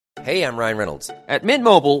Hey, I'm Ryan Reynolds. At Mint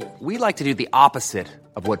Mobile, we like to do the opposite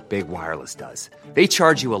of what Big Wireless does. They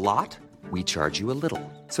charge you a lot, we charge you a little.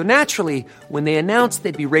 So naturally, when they announced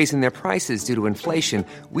they'd be raising their prices due to inflation,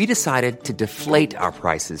 we decided to deflate our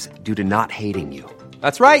prices due to not hating you.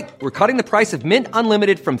 That's right. We're cutting the price of Mint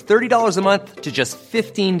Unlimited from $30 a month to just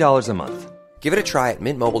 $15 a month. Give it a try at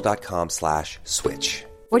mintmobile.com/switch.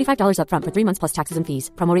 $45 up front for 3 months plus taxes and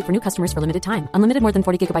fees. Promo rate for new customers for limited time. Unlimited more than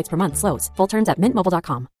 40 gigabytes per month. Slows full terms at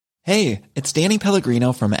mintmobile.com. Hey, it's Danny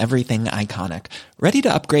Pellegrino from Everything Iconic. Ready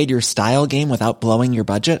to upgrade your style game without blowing your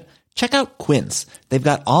budget? Check out Quince. They've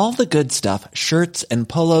got all the good stuff, shirts and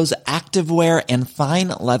polos, activewear, and fine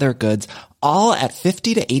leather goods, all at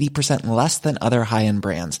 50 to 80% less than other high-end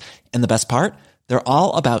brands. And the best part? They're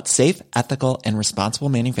all about safe, ethical, and responsible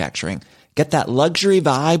manufacturing. Get that luxury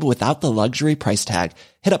vibe without the luxury price tag.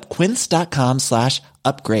 Hit up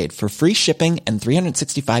quince.com/upgrade for free shipping and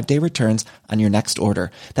 365-day returns on your next order.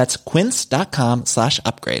 That's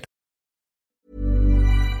quince.com/upgrade.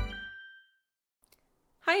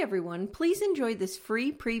 Hi everyone, please enjoy this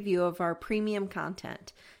free preview of our premium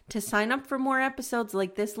content. To sign up for more episodes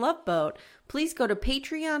like this Love Boat, please go to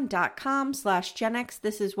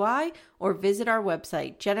patreon.com/GenXThisIsWhy or visit our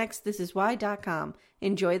website, genxthisiswhy.com.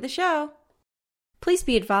 Enjoy the show! Please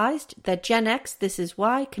be advised that Gen X This Is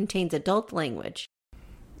Why contains adult language.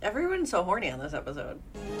 Everyone's so horny on this episode.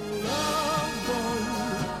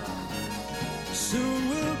 Soon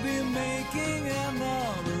we'll be making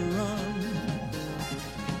another run.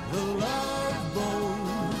 The Love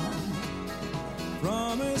Boat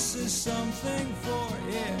promises something for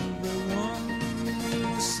everyone.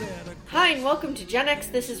 Hi, and welcome to Gen X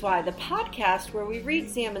This Is Why, the podcast where we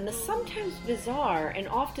re-examine the sometimes bizarre and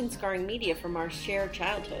often scarring media from our shared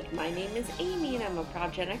childhood. My name is Amy, and I'm a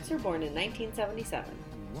proud Gen Xer born in 1977.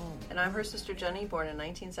 And I'm her sister Jenny, born in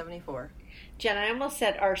 1974. Jen, I almost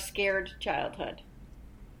said our scared childhood.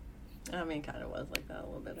 I mean, kind of was like that a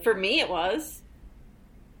little bit. For me, it was.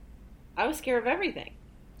 I was scared of everything.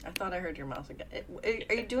 I thought I heard your mouse again.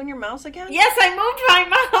 Are you doing your mouse again? Yes, I moved my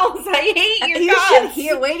mouse. I hate your You guts. should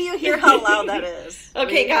hear. Wait till you hear how loud that is.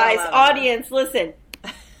 Okay, guys, audience, listen.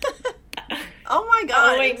 Oh my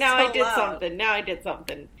god! Oh wait, now so I did loud. something. Now I did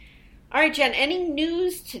something. All right, Jen. Any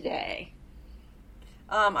news today?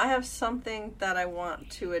 I have something that I want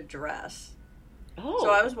to address. Oh, so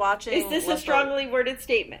I was watching. Is this a strongly worded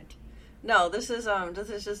statement? No, this is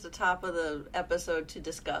just the top of the episode to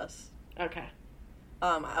discuss. Okay.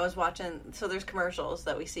 I was watching, so there's commercials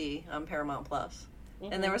that we see on Paramount Plus.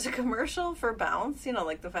 Mm-hmm. And there was a commercial for Bounce, you know,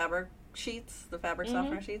 like the fabric sheets, the fabric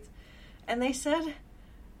softener sheets. And they said,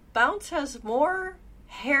 Bounce has more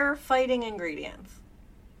hair-fighting ingredients.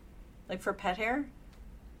 Like for pet hair?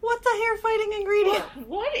 What's a hair-fighting ingredient?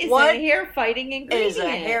 What is a hair-fighting ingredient? Is a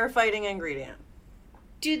hair-fighting ingredient.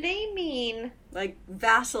 Do they mean... Like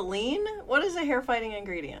Vaseline? What is a hair-fighting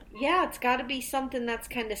ingredient? Yeah, it's got to be something that's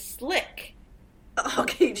kind of slick.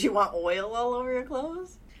 Okay, do you want oil all over your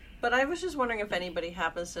clothes? But I was just wondering if anybody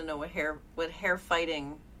happens to know what hair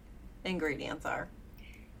fighting ingredients are.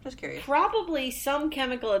 Just curious. Probably some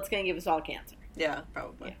chemical that's going to give us all cancer. Yeah,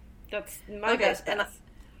 probably. Yeah, that's my best guess. And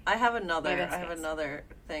I have another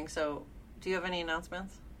thing. So, do you have any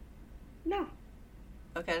announcements? No.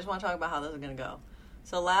 Okay, I just want to talk about how this is going to go.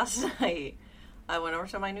 So last night, I went over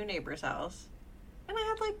to my new neighbor's house, and I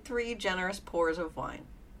had like 3 generous pours of wine.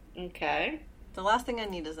 Okay. The last thing I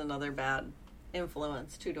need is another bad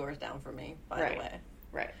influence 2 doors down from me, by the way.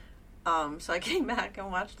 Right. So I came back and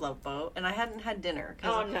watched Love Boat, and I hadn't had dinner.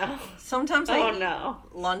 Oh, no. Sometimes I eat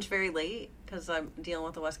lunch very late, because I'm dealing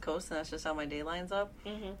with the West Coast, and that's just how my day lines up.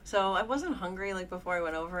 Mm-hmm. So I wasn't hungry, like, before I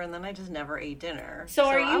went over, and then I just never ate dinner. So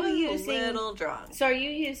are I was you using... a little drunk. So are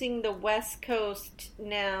you using the West Coast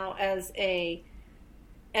now as an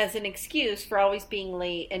excuse for always being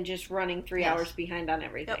late and just running 3 hours behind on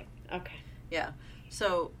everything? Yep. Okay. Yeah.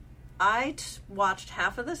 So I watched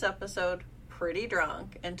half of this episode pretty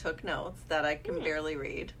drunk and took notes that I can barely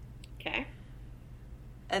read. Okay.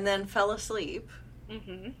 And then fell asleep.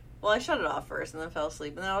 Mm-hmm. Well, I shut it off first and then fell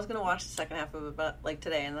asleep. And then I was going to watch the second half of it, but like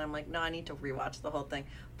today. And I'm like, no, I need to rewatch the whole thing.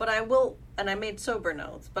 But I will, and I made sober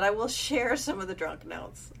notes, but I will share some of the drunk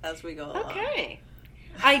notes as we go along. Okay.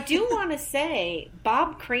 I do want to say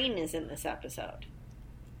Bob Crane is in this episode.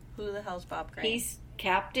 Who the hell's Bob Crane? He's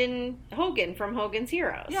Captain Hogan from Hogan's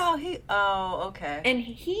Heroes. Yeah, okay. And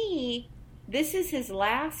this is his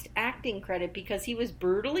last acting credit because he was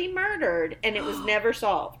brutally murdered and it was never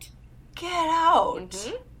solved. Get out.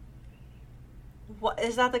 Mm-hmm. What,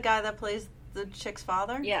 is that the guy that plays the chick's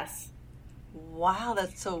father? Yes. Wow,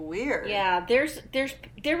 that's so weird. Yeah, there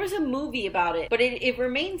was a movie about it, but it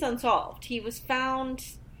remains unsolved. He was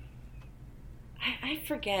found I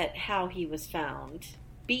forget how he was found.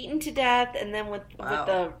 Beaten to death, and then with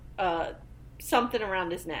the something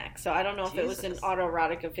around his neck. So I don't know if it was an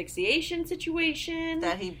autoerotic asphyxiation situation.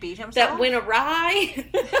 That he beat himself? That went awry.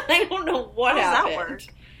 I don't know what happened. How does that work?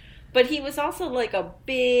 But he was also like a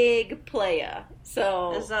big playa.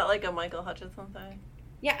 So is that like a Michael Hutchinson thing?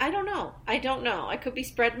 Yeah, I don't know. I could be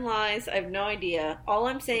spreading lies. I have no idea. All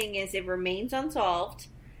I'm saying is it remains unsolved.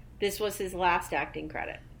 This was his last acting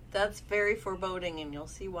credit. That's very foreboding, and you'll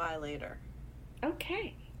see why later.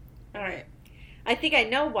 Okay. All right. I think I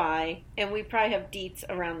know why, and we probably have deets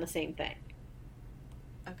around the same thing.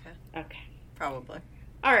 Okay. Probably.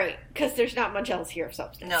 All right, because there's not much else here of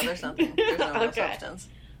substance. No, there's nothing. There's no real substance.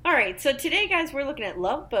 All right, so today, guys, we're looking at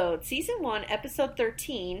Love Boat, Season 1, Episode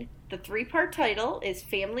 13. The 3-part title is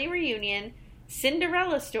Family Reunion,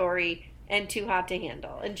 Cinderella Story, and Too Hot to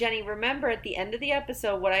Handle. And Jenny, remember at the end of the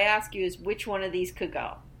episode, what I ask you is which one of these could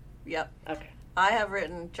go. Yep. Okay. I have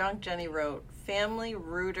written, Drunk Jenny wrote, Family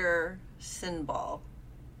Rooter Sinball.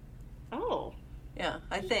 Oh. Yeah,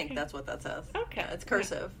 I think that's what that says. Okay. Yeah, it's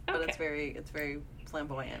cursive, but it's very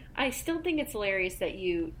flamboyant. I still think it's hilarious that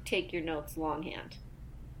you take your notes longhand.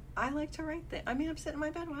 I like to write things. I mean, I'm sitting in my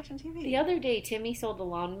bed watching TV. The other day, Timmy sold a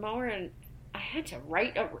lawnmower, and I had to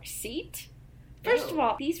write a receipt. First of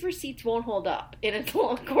all, these receipts won't hold up in a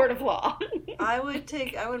court of law. I would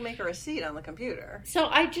make a receipt on the computer. So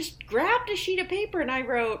I just grabbed a sheet of paper and I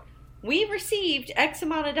wrote, we received X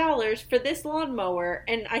amount of dollars for this lawnmower,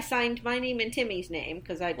 and I signed my name and Timmy's name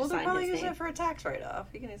because I just signed his name. Well, they'll probably use it for a tax write-off.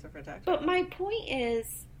 You can use it for a tax write-off. But write-off. my point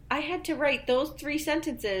is, I had to write those 3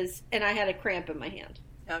 sentences, and I had a cramp in my hand.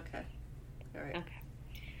 Okay. All right. Okay.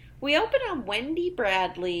 We open on Wendy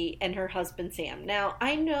Bradley and her husband Sam. Now,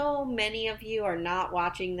 I know many of you are not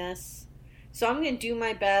watching this, so I'm going to do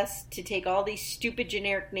my best to take all these stupid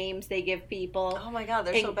generic names they give people. Oh my God,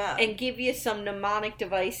 they're so bad. And give you some mnemonic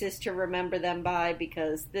devices to remember them by,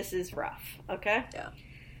 because this is rough, okay? Yeah.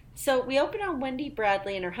 So we open on Wendy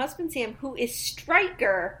Bradley and her husband Sam, who is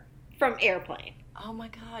Stryker from Airplane. Oh my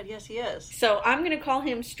God, yes he is. So I'm going to call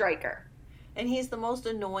him Stryker. And he's the most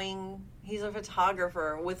annoying. He's a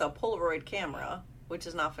photographer with a Polaroid camera, which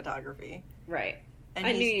is not photography. Right. And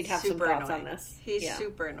I knew you'd have some thoughts on this. He's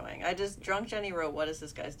super annoying. Drunk Jenny wrote, what is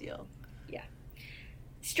this guy's deal? Yeah.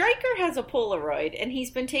 Stryker has a Polaroid, and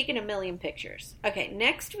he's been taking a million pictures. Okay,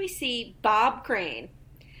 next we see Bob Crane.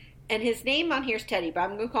 And his name on here is Teddy, but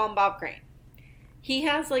I'm going to call him Bob Crane. He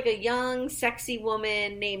has like a young, sexy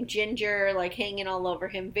woman named Ginger, like hanging all over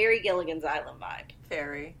him. Very Gilligan's Island vibe.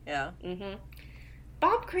 Very, yeah. Mm-hmm.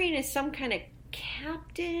 Bob Crane is some kind of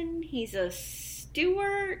captain. He's a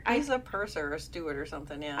steward. He's a purser or a steward or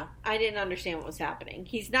something, yeah. I didn't understand what was happening.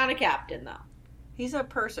 He's not a captain, though. He's a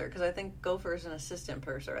purser, because I think Gopher's an assistant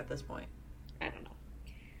purser at this point. I don't know.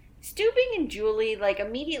 Stubing and Julie, like,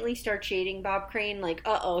 immediately start shading Bob Crane, like,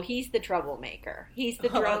 uh-oh, he's the troublemaker. He's the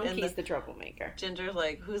drunk, he's the troublemaker. Ginger's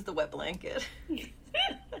like, who's the wet blanket?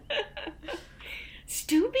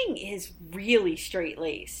 Stubing is really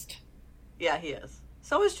straight-laced. Yeah, he is.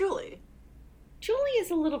 So is Julie. Julie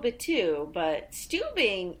is a little bit too, but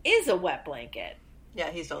Stubing is a wet blanket.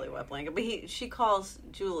 Yeah, he's totally a wet blanket. But she calls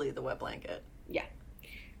Julie the wet blanket. Yeah.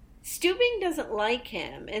 Stubing doesn't like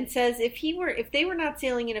him and says if they were not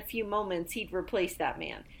sailing in a few moments, he'd replace that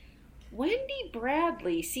man. Wendy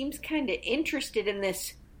Bradley seems kind of interested in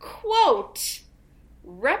this, quote,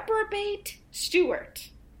 reprobate Stewart.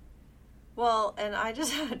 Well, and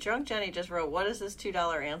Drunk Jenny just wrote, what is this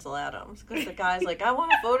 $2 Ansel Adams? Because the guy's like, I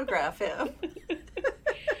want to photograph him.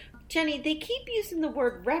 Jenny, they keep using the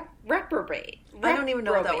word reprobate. I don't even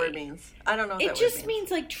know what that word means. I don't know what that word means. It just means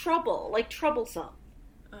like trouble, like troublesome.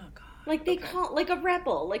 Oh, God. Like they call, like a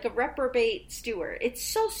rebel, like a reprobate steward. It's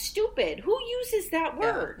so stupid. Who uses that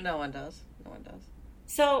word? Yeah, no one does. No one does.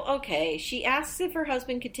 So, okay, she asks if her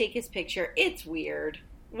husband could take his picture. It's weird.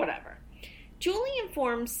 Whatever. Julie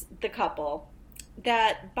informs the couple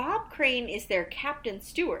that Bob Crane is their captain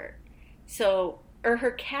steward. Or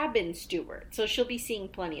her cabin steward. So she'll be seeing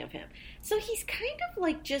plenty of him. So he's kind of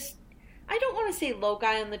like just, I don't want to say low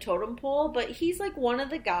guy on the totem pole, but he's like one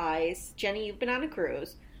of the guys, Jenny, you've been on a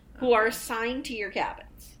cruise, who are assigned to your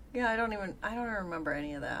cabins. Yeah, I don't remember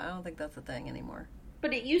any of that. I don't think that's a thing anymore.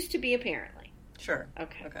 But it used to be, apparently. Sure.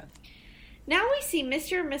 Okay. Okay. Now we see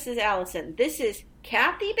Mr. and Mrs. Allison. This is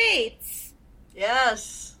Kathy Bates.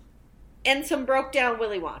 Yes. And some broke down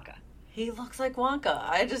Willy Wonka. He looks like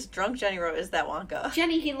Wonka. Drunk Jenny wrote, is that Wonka?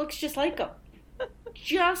 Jenny, he looks just like him.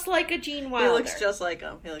 Just like a Gene Wilder. He looks just like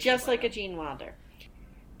him. Just like a Gene Wilder.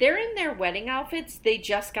 They're in their wedding outfits. They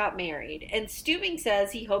just got married. And Stubing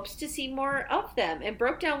says he hopes to see more of them. And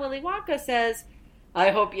Broke Down Willy Wonka says,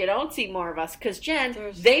 I hope you don't see more of us. Because,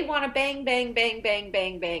 Jen, they want to bang, bang, bang, bang,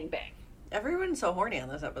 bang, bang, bang. Everyone's so horny on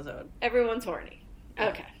this episode. Everyone's horny.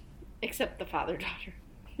 Okay. Except the father-daughter.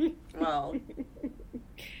 Well.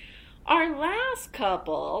 Our last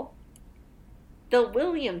couple, the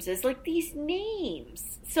Williamses, like these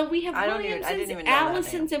names. So we have Williamses,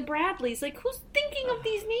 Allisons, and Bradleys. Like, who's thinking of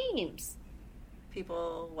these names?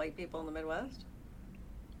 White people in the Midwest?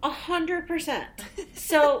 100%.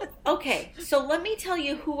 So, okay. So let me tell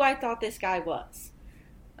you who I thought this guy was.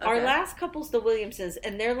 Okay. Our last couple's the Williamses,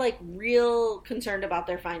 and they're, like, real concerned about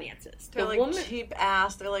their finances. They're, like, cheap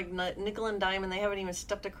ass. They're, like, nickel and dime, and they haven't even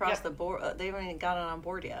stepped across the board. They haven't even gotten on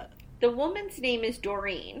board yet. The woman's name is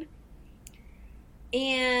Doreen.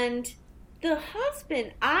 And the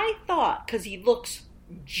husband, I thought, because he looks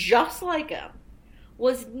just like him,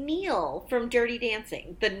 was Neil from Dirty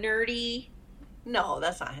Dancing. The nerdy... No,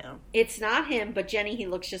 that's not him. It's not him, but Jenny, he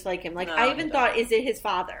looks just like him. Like, no, I even thought, is it his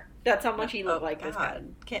father? That's how much he looked like this guy.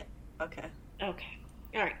 Can't. Okay. Okay.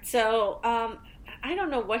 All right. So, I don't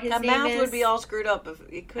know what his name is. That math would be all screwed up if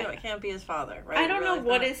it can't be his father, right? I don't know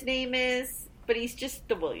what his name is, but he's just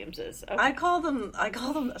the Williamses. Okay. I call them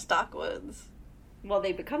the Stockwoods. Well,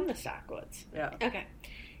 they become the Stockwoods. Yeah. Okay.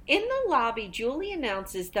 In the lobby, Julie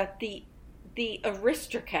announces that the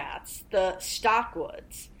Aristocats, the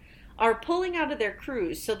Stockwoods, are pulling out of their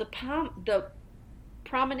cruise. So the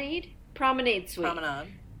promenade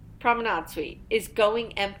suite is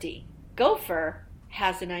going empty. Gopher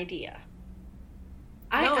has an idea.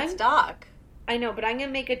 It's Doc. I know, but I'm going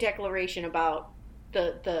to make a declaration about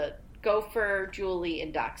the Gopher, Julie,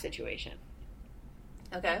 and Doc situation.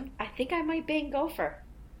 Okay. I think I might bang Gopher.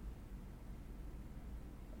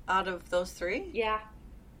 Out of those three? Yeah.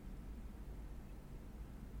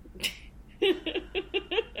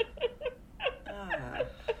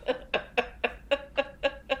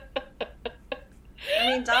 I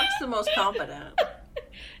mean, Doc's the most competent.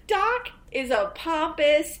 Doc is a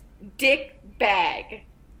pompous dick bag.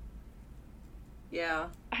 Yeah.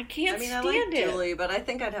 I can't stand I like it. Julie, but I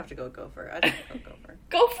think I'd have to go Gopher. I'd have to go Gopher.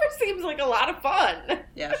 Gopher seems like a lot of fun.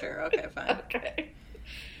 Yeah, sure. Okay, fine. Okay.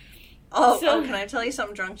 Oh, can I tell you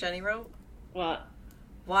something drunk Jenny wrote? What?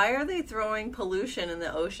 Why are they throwing pollution in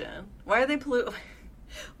the ocean? Why are they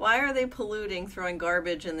polluting throwing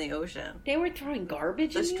garbage in the ocean? They were throwing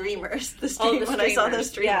garbage in the streamers. The streamers. When I saw the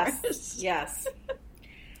streamers. Yes.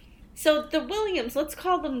 So the Williams, let's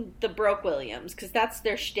call them the broke Williams, because that's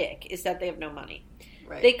their shtick, is that they have no money.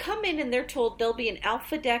 Right. They come in and they're told there'll be an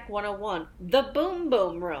Alpha Deck 101, the Boom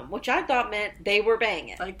Boom Room, which I thought meant they were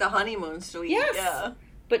banging. Like the honeymoon suite. Yes. Yeah.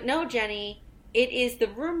 But no, Jenny, it is the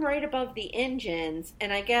room right above the engines,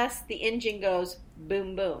 and I guess the engine goes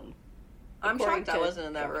boom boom. I'm shocked I wasn't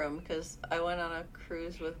in that room, because I went on a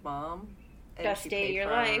cruise with Mom. Best day of your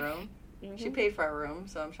life. Mm-hmm. She paid for our room,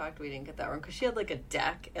 so I'm shocked we didn't get that room, because she had like a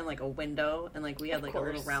deck and like a window, and like we had like a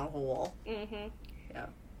little round hole. Mm-hmm. Yeah.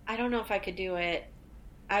 I don't know if I could do it.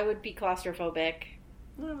 I would be claustrophobic.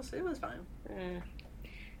 No, it was fine.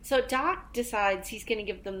 So Doc decides he's going to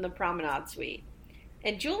give them the promenade suite.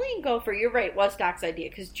 And Julie and Gopher, you're right, was Doc's idea.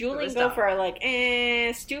 Because Julie and Gopher are like,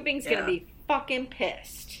 Stubing's going to be fucking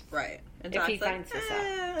pissed. Right. And if Doc's he finds this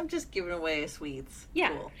out. I'm just giving away sweets.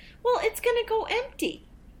 Yeah. Cool. Well, it's going to go empty.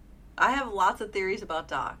 I have lots of theories about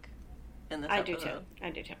Doc in this episode.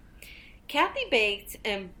 I do too. Kathy Bates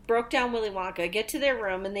and Broke Down Willy Wonka get to their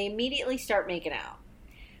room and they immediately start making out.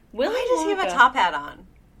 Why does he have a top hat on?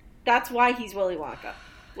 That's why he's Willy Wonka.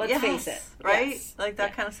 Let's face it. Right? Yes. Like,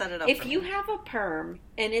 that kind of set it up If you have a perm,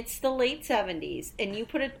 and it's the late 70s, and you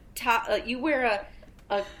put a top, you wear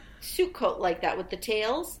a suit coat like that with the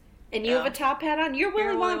tails, and you have a top hat on, you're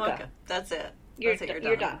Willy Wonka. That's it. You're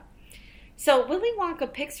done. So Willy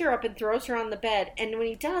Wonka picks her up and throws her on the bed, and when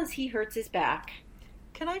he does, he hurts his back.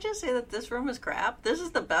 Can I just say that this room is crap? This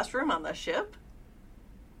is the best room on the ship?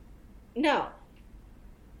 No.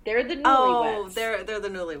 They're the newlyweds. Oh, they're the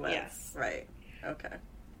newlyweds. Yes. Right. Okay.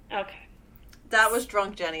 Okay. That was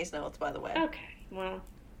Drunk Jenny's notes, by the way. Okay. Well,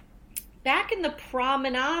 back in the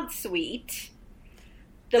promenade suite,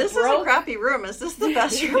 this is a crappy room. Is this the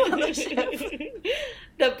best room on the ship?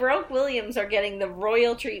 The broke Williams are getting the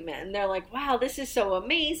royal treatment, and they're like, wow, this is so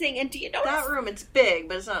amazing. And do you notice? That room, it's big,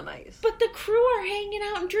 but it's not nice. But the crew are hanging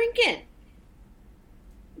out and drinking.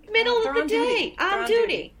 Middle of the day. On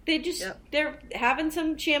duty. They're having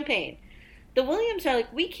some champagne. The Williams are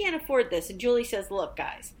like, we can't afford this. And Julie says, look,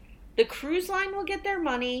 guys, the cruise line will get their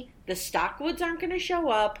money. The Stockwoods aren't going to show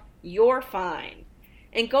up. You're fine.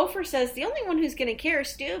 And Gopher says, the only one who's going to care is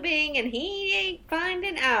Stubing, and he ain't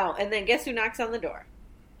finding out. And then guess who knocks on the door?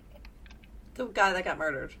 The guy that got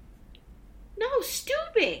murdered. No,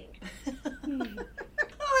 stooping.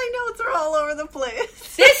 My notes are all over the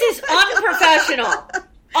place. This is unprofessional.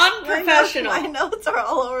 Unprofessional. My notes are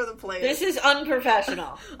all over the place. This is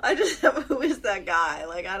unprofessional. I just have, who is that guy?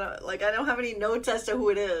 I don't have any notes as to who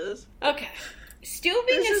it is. Okay. Stooping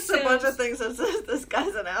There's assumes... just a bunch of things that says this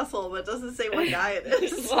guy's an asshole, but it doesn't say what guy it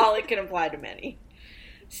is. Well, it can apply to many.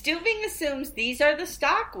 Stooping assumes these are the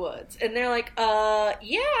Stockwoods. And they're like,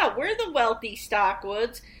 yeah, we're the wealthy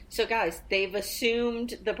Stockwoods. So, guys, they've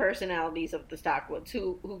assumed the personalities of the Stockwoods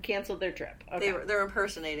who canceled their trip. Okay. They're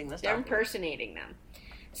impersonating the Stockwoods. They're impersonating them.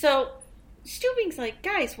 So, Stooping's like,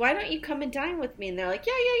 guys, why don't you come and dine with me? And they're like,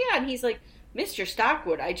 yeah. And he's like, Mr.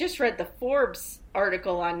 Stockwood, I just read the Forbes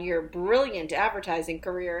article on your brilliant advertising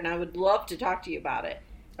career, and I would love to talk to you about it.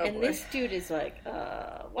 Oh, and boy. this dude is like,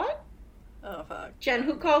 what? Oh, fuck. Jen,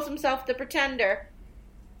 who calls himself the Pretender?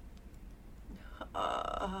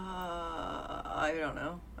 I don't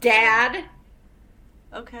know. Dad.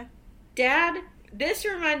 Okay. Dad, this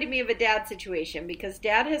reminded me of a dad situation, because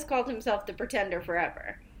Dad has called himself the Pretender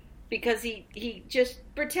forever. Because he just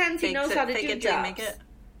pretends he knows how to do jobs. Make it.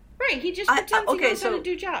 Right, he just pretends he knows how to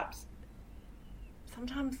do jobs.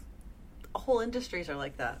 Sometimes whole industries are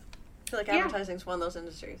like that. I feel like advertising's one of those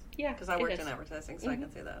industries. Yeah, because I worked in advertising, so I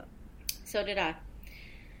can say that. So did I.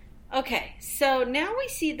 Okay, so now we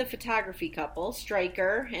see the photography couple,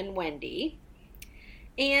 Stryker and Wendy.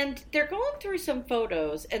 And they're going through some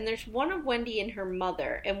photos, and there's one of Wendy and her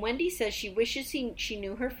mother. And Wendy says she wishes she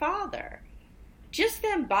knew her father. Just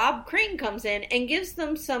then, Bob Crane comes in and gives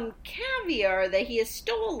them some caviar that he has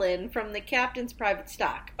stolen from the captain's private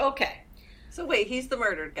stock. Okay. So wait, he's the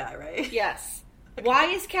murdered guy, right? Yes. Why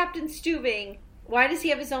is Captain Stubing, why does he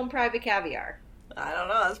have his own private caviar? I don't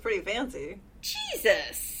know. That's pretty fancy.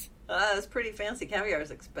 Jesus. That's pretty fancy. Caviar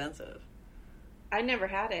is expensive. I never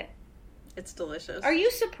had it. It's delicious. Are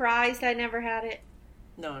you surprised I never had it?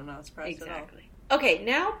 No, I'm not surprised at all. Exactly. Okay,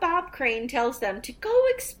 now Bob Crane tells them to go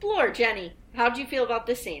explore. Jenny, how'd you feel about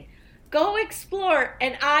this scene? Go explore,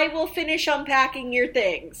 and I will finish unpacking your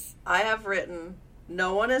things. I have written,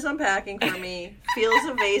 no one is unpacking for me, feels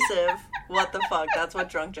evasive, what the fuck? That's what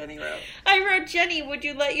Drunk Jenny wrote. I wrote, Jenny, would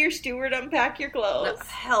you let your steward unpack your clothes? No,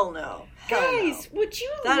 hell no. Guys, would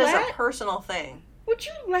you That is a personal thing. Would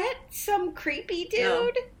you let some creepy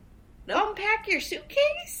dude No. unpack your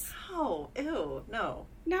suitcase? Oh, ew, no.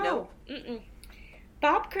 No. Nope. Mm-mm.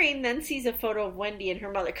 Bob Crane then sees a photo of Wendy and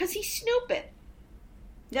her mother, because he's snooping.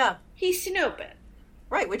 Yeah. He's snooping.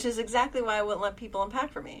 Right, which is exactly why I wouldn't let people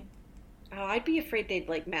unpack for me. Oh, I'd be afraid they'd,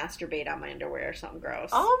 masturbate on my underwear or something gross.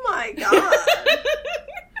 Oh my god.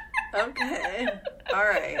 Okay. All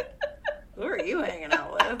right. Who are you hanging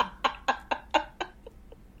out with?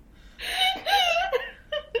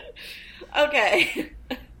 Okay.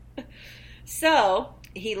 So,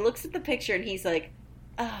 he looks at the picture and he's like,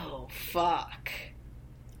 oh, fuck.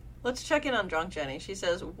 Let's check in on Drunk Jenny. She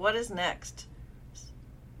says, what is next?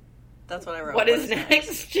 That's what I wrote. What is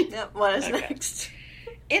next? Yep, what is Okay. next?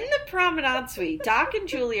 In the promenade suite, Doc and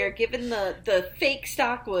Julie are giving the fake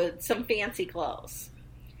Stockwood some fancy clothes.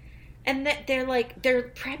 And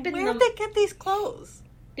they're prepping them. Where'd they get these clothes?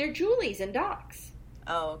 They're Julie's and Doc's.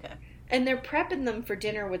 Oh, okay. And they're prepping them for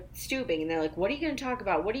dinner with Stubing. And they're like, what are you going to talk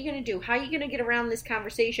about? What are you going to do? How are you going to get around this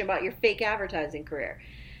conversation about your fake advertising career?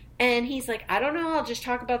 And he's like, I don't know. I'll just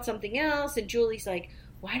talk about something else. And Julie's like,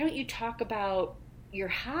 why don't you talk about your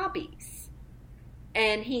hobbies?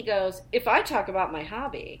 And he goes, if I talk about my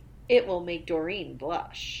hobby, it will make Doreen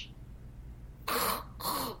blush.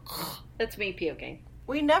 That's me puking.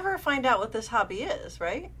 We never find out what this hobby is,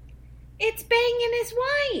 right? It's banging his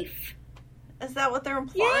wife. Is that what they're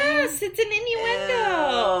implying? Yes, it's an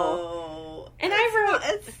innuendo. Ew. And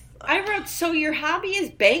It's I wrote, so your hobby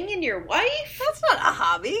is banging your wife? That's not a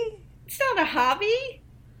hobby. It's not a hobby.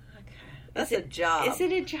 Okay. That's a job. Is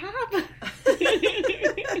it a job?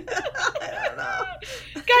 I don't know.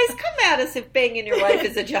 Guys, come at us if banging your wife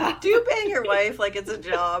is a job. Do you bang your wife like it's a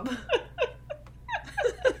job?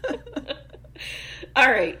 All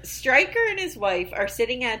right, Stryker and his wife are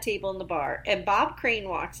sitting at a table in the bar, and Bob Crane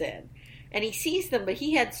walks in, and he sees them, but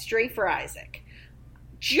he heads straight for Isaac.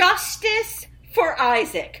 Justice for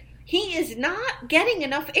Isaac. He is not getting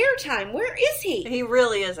enough airtime. Where is he? He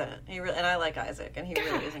really isn't. And I like Isaac, and he God.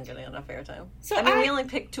 really isn't getting enough airtime. So I mean, we only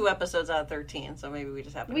picked 2 episodes out of 13, so maybe we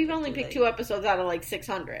just have to. We've only picked 2 episodes out of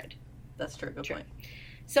 600. That's true. Good point.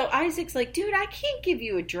 So Isaac's like, dude, I can't give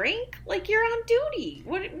you a drink. Like, you're on duty.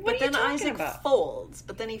 What are you talking Isaac about? folds.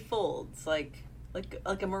 But then he folds like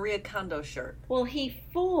a Maria Kondo shirt. Well, he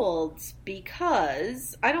folds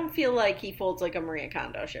because I don't feel like he folds like a Maria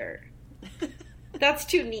Kondo shirt. That's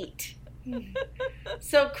too neat.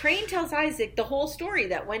 So Crane tells Isaac the whole story,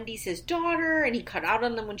 that Wendy's his daughter, and he cut out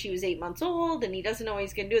on them when she was 8 months old, and he doesn't know what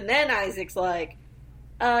he's going to do. And then Isaac's like,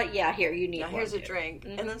 yeah, here, you need one. Here's a too. drink.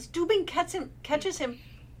 And then Steubing catches him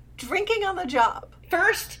drinking on the job.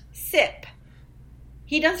 First sip.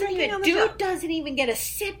 He doesn't Drinking on even, the job. doesn't even get a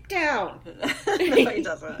sip down. No, he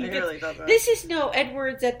doesn't. He really doesn't. This is no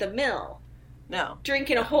Edwards at the mill No.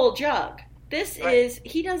 drinking a whole jug. This Right. is,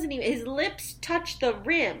 he doesn't even, his lips touch the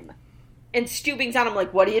rim. And Steubing's on him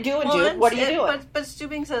like, what are you doing, Well, dude? and- What are you and- doing? But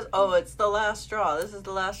Steubing says, "Oh, it's the last straw. This is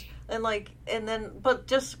the last." But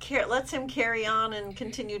just lets him carry on and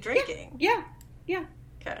continue drinking. Yeah.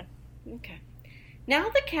 Okay. Okay. Now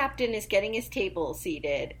the captain is getting his table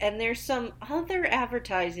seated, and there's some other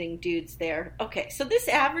advertising dudes there. Okay, so this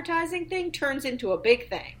advertising thing turns into a big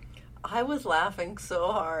thing. I was laughing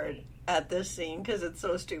so hard at this scene because it's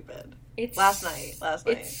so stupid. It's Last night.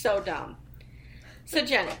 It's so dumb. So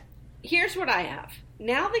Jenny, here's what I have.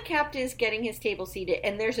 Now the captain is getting his table seated,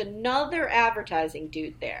 and there's another advertising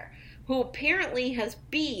dude there who apparently has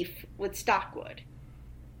beef with Stockwood.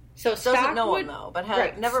 So Doesn't know him though, but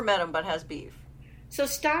Right. never met him, but has beef. So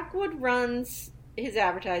Stockwood runs his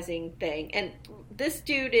advertising thing, and this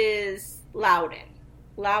dude is Loudon.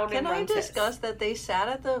 Loudon Can I runs his. discuss that they sat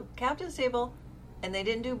at the captain's table and they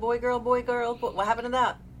didn't do boy girl? What happened to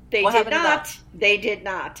that? They What did happened to not. that? They did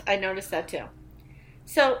not. I noticed that too.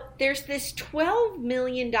 So there's this $12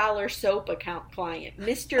 million soap account client,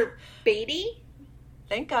 Mr. Beatty.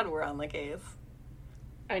 Thank God we're on the case.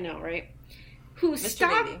 I know, right? Who Mr.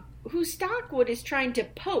 Beatty. Stockwood is trying to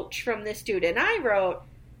poach from this dude. And I wrote,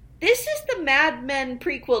 this is the Mad Men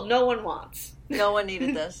prequel no one wants. No one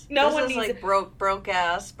needed this. No this one is needs like it.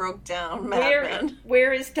 broke down Mad Men.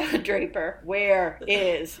 Where is Don Draper? Where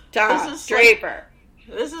is Don This is Draper?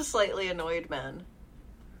 This is slightly annoyed men.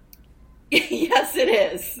 Yes, it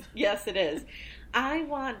is. Yes, it is. I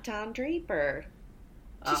want Don Draper.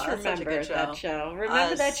 Just That's such a remember good show. that show. Remember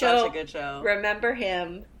that That's show. Such a good show. Remember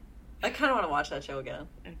him. I kind of want to watch that show again.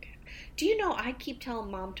 Okay. Do you know I keep telling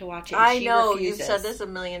Mom to watch it? I she know refuses. you've said this a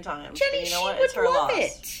million times. Jenny, and you know she what? would It's her love loss.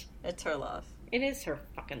 it. It's her loss. It is her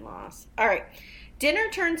fucking loss. All right. Dinner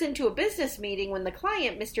turns into a business meeting when the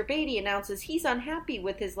client, Mr. Beatty, announces he's unhappy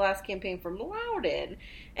with his last campaign from Loudon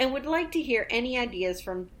and would like to hear any ideas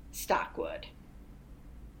from Stockwood.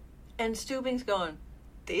 And Steubing's going,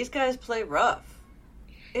 these guys play rough.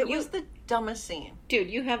 It was the dumbest scene. Dude,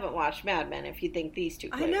 you haven't watched Mad Men if you think these two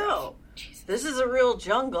play I know. rough. Jesus. This is a real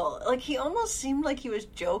jungle. Like, he almost seemed like he was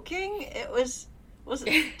joking.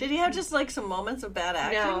 Did he have just, like, some moments of bad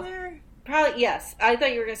acting No. there? Probably, yes. I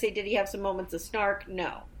thought you were going to say, did he have some moments of snark?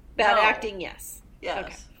 No. Bad No. acting? Yes. Yes.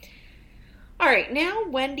 Okay. All right, now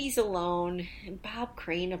Wendy's alone, and Bob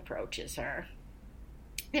Crane approaches her.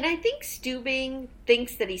 And I think Steubing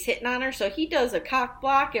thinks that he's hitting on her, so he does a cock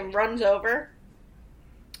block and runs over.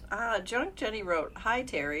 Drunk Jenny wrote, "Hi,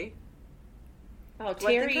 Terry." Oh, Do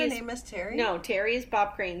I Terry think her is... name is Terry? No, Terry is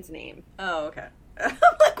Bob Crane's name. Oh, okay. I'm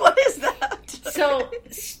like, what is that? So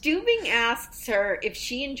Steubing asks her if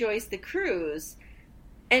she enjoys the cruise,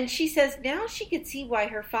 and she says now she could see why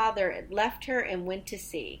her father had left her and went to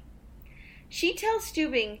sea. She tells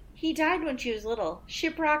Steubing he died when she was little,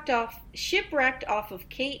 shipwrecked off of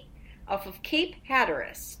Cape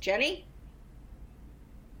Hatteras. Jenny,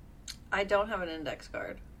 I don't have an index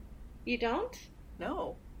card. you don't?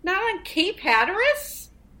 No. Not on Cape Hatteras?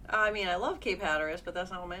 I mean, I love Cape Hatteras, but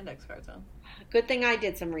that's not what my index card's on. Good thing I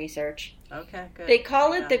did some research. Okay, good. They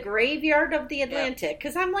call it Yeah. the graveyard of the Atlantic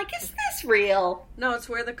because I'm like, is this real? No, it's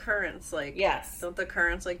where the currents, like... Yes. Don't the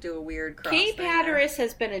currents, like, do a weird cross Cape thing there? Hatteras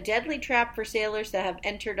has been a deadly trap for sailors that have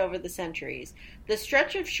entered over the centuries. The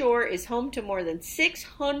stretch of shore is home to more than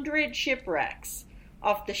 600 shipwrecks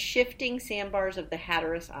off the shifting sandbars of the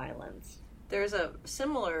Hatteras Islands. There's a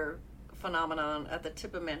similar phenomenon at the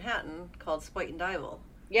tip of Manhattan called Spite and Dival,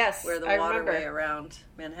 Yes, where the I waterway remember. around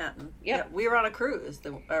Manhattan. Yep. Yeah, we were on a cruise,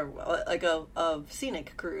 like a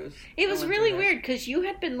scenic cruise. It I was went really through there. weird because you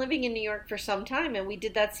had been living in New York for some time and we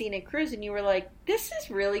did that scenic cruise and you were like, this is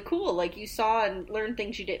really cool. Like you saw and learned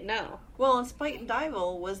things you didn't know. Well, and Spite and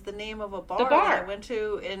Dival was the name of a bar, The bar. that I went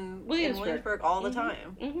to in Williamsburg all the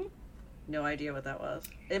time. Mm-hmm. No idea what that was.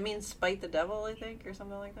 It means spite the devil, I think, or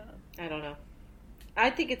something like that. I don't know. I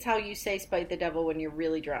think it's how you say spite the devil when you're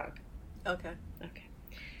really drunk. Okay. Okay.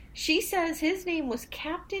 She says his name was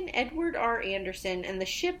Captain Edward R. Anderson and the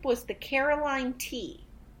ship was the Caroline T.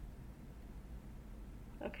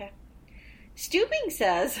 Okay. Steubing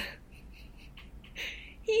says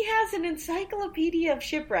He has an encyclopedia of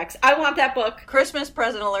shipwrecks. I want that book. Christmas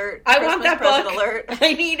present alert. I want that present book. Alert.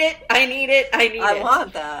 I need it. I need it. I need it. I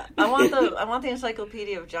want that. I want the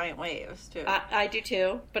encyclopedia of giant waves too. I do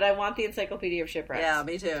too, but I want the encyclopedia of shipwrecks. Yeah,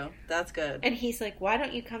 me too. That's good. And he's like, why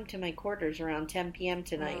don't you come to my quarters around 10 p.m.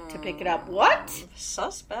 tonight to pick it up? What?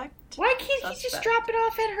 Suspect. Why can't he just drop it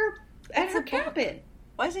off at her cabin?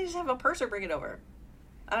 Why doesn't he just have a purser bring it over?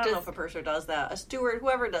 I don't know if a purser does that. A steward,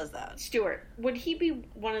 whoever does that. Stuart, would he be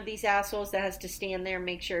one of these assholes that has to stand there and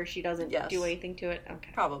make sure she doesn't do anything to it?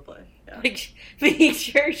 Okay. Probably. Yeah. Make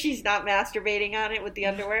sure she's not masturbating on it with the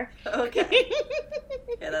underwear? Okay.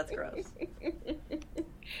 Yeah, that's gross.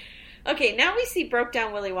 Okay, now we see Broke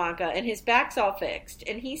Down Willy Wonka, and his back's all fixed.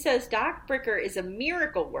 And he says Doc Bricker is a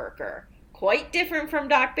miracle worker. Quite different from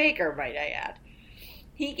Doc Baker, might I add.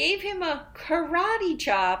 He gave him a karate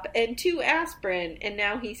chop and 2 aspirin, and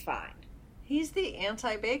now he's fine. He's the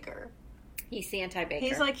anti-Baker. He's the anti-Baker.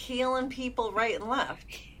 He's like healing people right and left.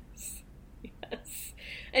 Yes.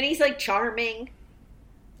 And he's like charming.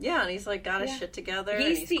 Yeah, and he's like got his shit together.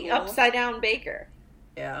 He's the cool. upside down Baker.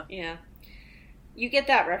 Yeah. Yeah. You get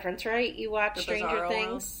that reference, right? You watch The Stranger Bizarro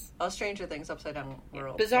Things? World? Oh, Stranger Things, Upside Down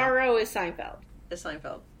World. Bizarro is Seinfeld. It's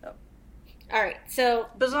Seinfeld. Yep. All right, so...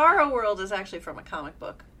 Bizarro World is actually from a comic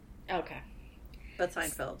book. Okay. But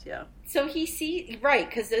Seinfeld, yeah. So he sees... Right,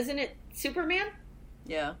 because isn't it Superman?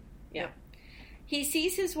 Yeah. Yeah. He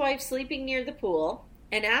sees his wife sleeping near the pool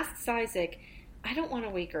and asks Isaac, I don't want to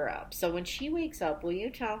wake her up. So when she wakes up, will you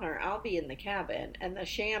tell her I'll be in the cabin and the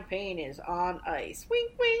champagne is on ice?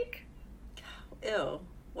 Wink, wink. Ew.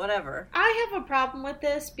 Whatever. I have a problem with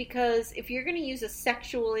this because if you're going to use a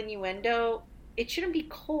sexual innuendo, it shouldn't be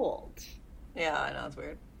cold. Yeah, I know, it's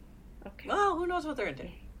weird. Okay. Well, who knows what they're into?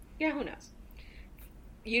 Yeah, who knows?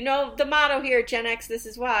 You know the motto here at Gen X, this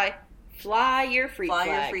is why. Fly your freak flag.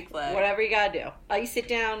 Fly your freak flag. Whatever you gotta do. Ice it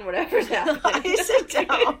down, whatever's happening. Ice it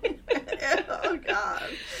down. Oh, God.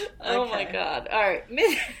 Oh, my God. All right.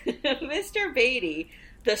 Mr. Beatty,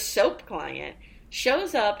 the soap client,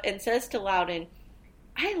 shows up and says to Loudon,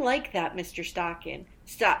 I like that, Mr.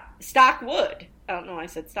 Stockwood. I don't know why I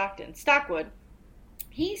said Stockton. Stockwood.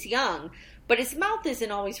 He's young, but his mouth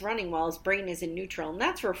isn't always running while his brain is in neutral, and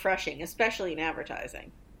that's refreshing, especially in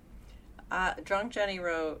advertising. Drunk Jenny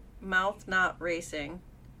wrote, mouth not racing,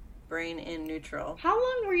 brain in neutral. How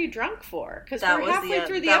long were you drunk for? Because we're halfway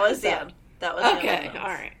through the episode. Was the end. That was the okay, end. All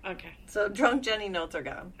right, okay. So Drunk Jenny notes are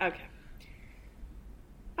gone. Okay.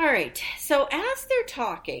 All right, so as they're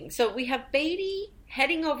talking, so we have Beatty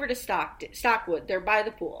heading over to Stockwood. They're by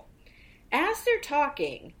the pool. As they're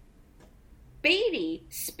talking, Beatty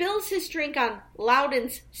spills his drink on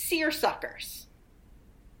Loudon's seersuckers.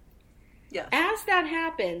 Yes. As that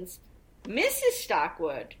happens, Mrs.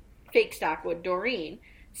 Stockwood, fake Stockwood, Doreen,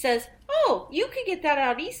 says, oh, you could get that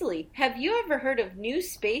out easily. Have you ever heard of New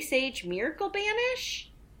Space Age Miracle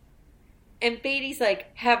Banish? And Beatty's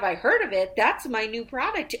like, have I heard of it? That's my new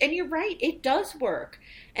product. And you're right, it does work.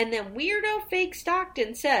 And then weirdo fake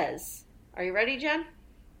Stockton says, are you ready, Jen?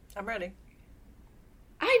 I'm ready.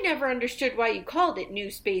 I never understood why you called it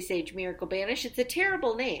New Space Age Miracle Banish. It's a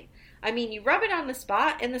terrible name. I mean, you rub it on the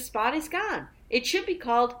spot and the spot is gone. It should be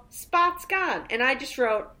called Spot's Gone. And I just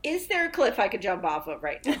wrote, is there a cliff I could jump off of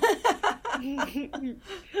right now?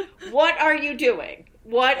 What are you doing?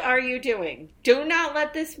 What are you doing? Do not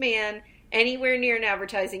let this man anywhere near an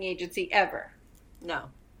advertising agency ever. No.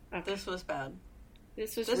 Okay. This was bad.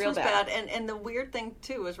 This was real bad. And the weird thing,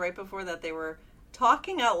 too, was right before that they were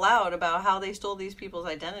talking out loud about how they stole these people's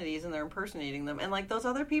identities and they're impersonating them. And, like, those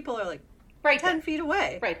other people are, like, right 10 there. feet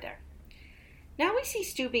away. Right there. Now we see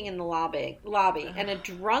Stooping in the lobby and a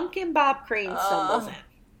drunken Bob Crane stumbles in.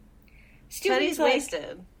 Teddy's like,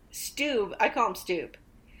 wasted. Stoob, I call him Stoop.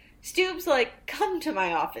 Stoop's like, come to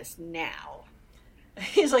my office now.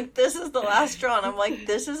 He's like, this is the last straw. And I'm like,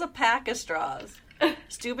 this is a pack of straws.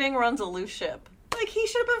 Stooping runs a loose ship. Like, he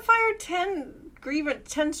should have been fired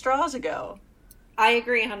 10 straws ago. I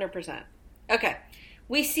agree 100%. Okay.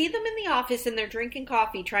 We see them in the office and they're drinking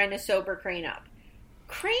coffee trying to sober Crane up.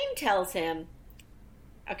 Crane tells him,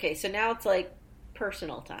 okay, so now it's like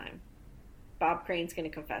personal time. Bob Crane's going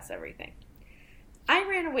to confess everything. I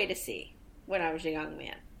ran away to sea when I was a young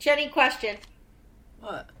man. Jenny, question.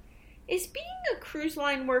 What? Is being a cruise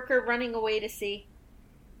line worker running away to sea?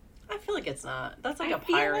 I feel like it's not. That's like I a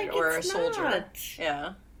pirate like or a it's soldier. not.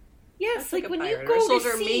 Yeah. Yes, That's like a when you pirate go or a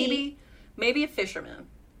soldier, to sea. Maybe a fisherman.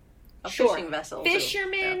 A Sure. fishing vessel.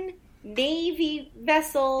 Fisherman, Navy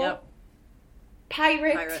vessel, Yep.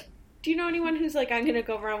 pirate. Do you know anyone who's like, I'm going to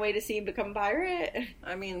go run away to sea and become a pirate?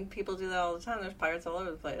 I mean, people do that all the time. There's pirates all over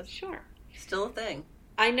the place. Sure. Still a thing.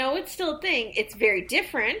 I know it's still a thing. It's very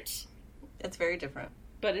different. It's very different.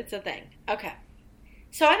 But it's a thing. Okay.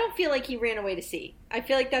 So I don't feel like he ran away to sea. I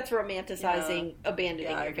feel like that's romanticizing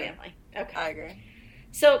abandoning your family. Okay. I agree.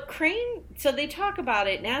 So so they talk about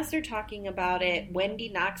it, and as they're talking about it, Wendy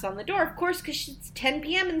knocks on the door, of course, because it's 10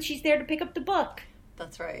 p.m. and she's there to pick up the book.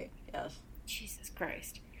 That's right, yes. Jesus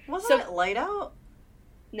Christ. Wasn't it light out?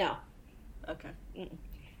 No. Okay.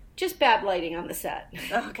 Just bad lighting on the set.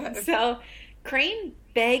 Okay. So Crane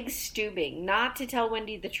begs Steubing not to tell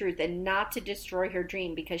Wendy the truth and not to destroy her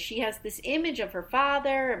dream because she has this image of her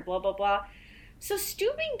father and blah, blah, blah. So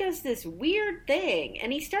Steubing does this weird thing,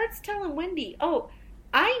 and he starts telling Wendy, oh,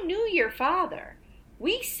 I knew your father.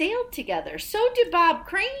 We sailed together. So did Bob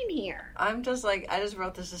Crane here. I'm just like, I just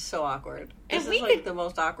wrote this is so awkward. This And is like the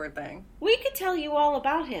most awkward thing. We could tell you all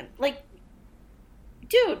about him. Like,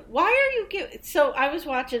 dude, why are you So I was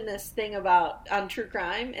watching this thing on true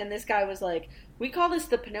crime, and this guy was like, we call this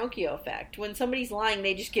the Pinocchio effect. When somebody's lying,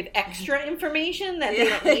 they just give extra information that they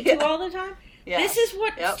don't need to all the time. Yeah. This is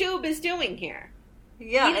what Steub is doing here.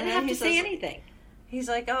 Yeah, he didn't have to say anything. He's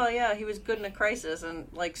like, oh yeah, he was good in a crisis, and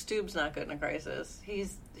like Steub's not good in a crisis.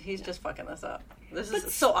 He's just fucking this up. This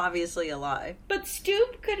is so obviously a lie. But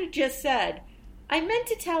Steub could have just said, I meant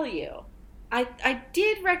to tell you, I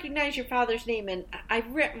did recognize your father's name, and I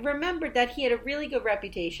remembered that he had a really good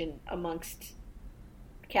reputation amongst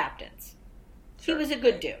captains. Sure. He was a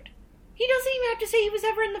good dude. He doesn't even have to say he was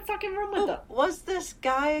ever in the fucking room with them. Was this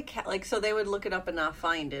guy so they would look it up and not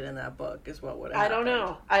find it in that book is what would have happened?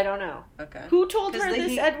 I don't know. Okay. Who told her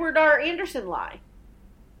this Edward R. Anderson lie?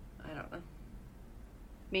 I don't know.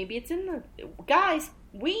 Maybe it's in the... Guys,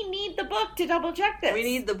 we need the book to double check this. We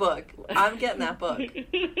need the book. I'm getting that book.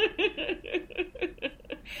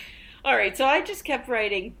 All right, so I just kept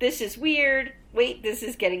writing, this is weird. Wait, this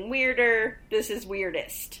is getting weirder. This is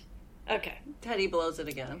weirdest. Okay. Teddy blows it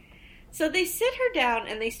again. So they sit her down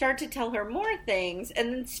and they start to tell her more things,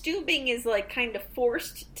 and then Steubing is like kind of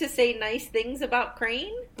forced to say nice things about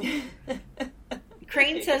Crane.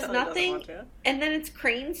 Crane says nothing, and then it's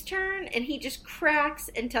Crane's turn, and he just cracks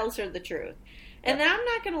and tells her the truth. And then I'm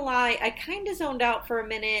not going to lie, I kind of zoned out for a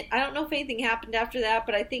minute. I don't know if anything happened after that,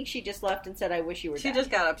 but I think she just left and said, I wish you were dead. She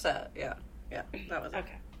just got upset, yeah. Yeah, that was it.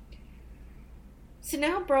 Okay. So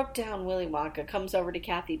now broke down Willy Wonka comes over to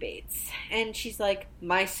Kathy Bates, and she's like,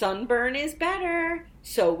 my sunburn is better,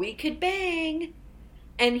 so we could bang.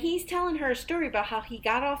 And he's telling her a story about how he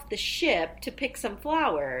got off the ship to pick some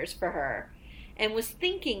flowers for her and was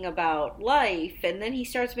thinking about life, and then he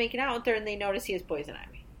starts making out with her, and they notice he has poison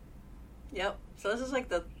ivy. Yep. So this is like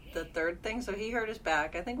the third thing. So he hurt his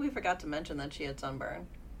back. I think we forgot to mention that she had sunburn.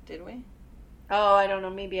 Did we? Oh, I don't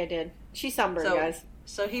know. Maybe I did. She's sunburned, guys.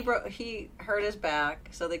 So he hurt his back,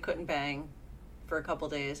 so they couldn't bang for a couple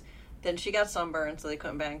days. Then she got sunburned, so they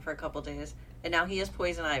couldn't bang for a couple days. And now he has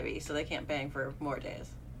poison ivy, so they can't bang for more days.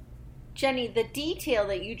 Jenny, the detail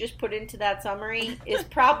that you just put into that summary is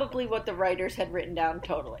probably what the writers had written down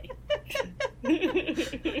totally.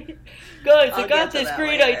 Guys, I got this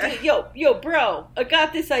great idea. Yo, bro, I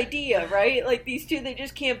got this idea, right? Like, these two, they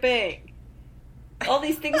just can't bang. All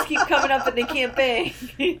these things keep coming up and they can't bang.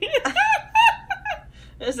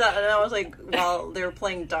 And that was like while they were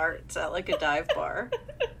playing darts at like a dive bar.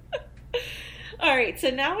 All right,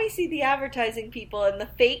 so now we see the advertising people and the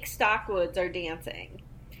fake Stockwoods are dancing.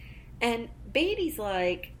 And Beatty's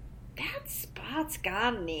like, that Spot's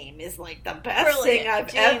Gone name is like the best thing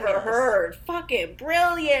I've ever heard. Fucking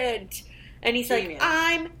brilliant. And he's like,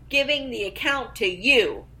 I'm giving the account to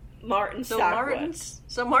you, Martin Stockwood.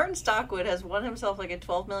 So Martin Stockwood has won himself like a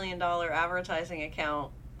 $12 million advertising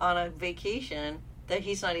account on a vacation that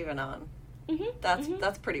he's not even on. Mm-hmm,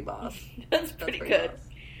 that's pretty boss. That's pretty good. Boss.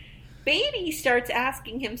 Beatty starts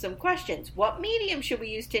asking him some questions. What medium should we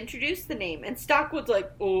use to introduce the name? And Stockwood's like,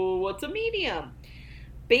 oh, what's a medium?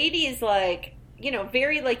 Beatty is like,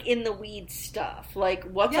 very like in the weeds stuff. Like,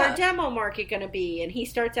 what's our demo market going to be? And he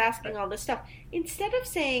starts asking all this stuff. Instead of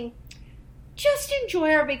saying, just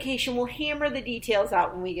enjoy our vacation. We'll hammer the details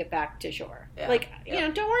out when we get back to shore. Yeah.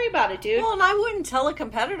 Don't worry about it, dude. Well, and I wouldn't tell a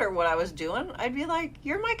competitor what I was doing. I'd be like,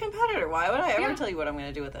 you're my competitor. Why would I ever tell you what I'm going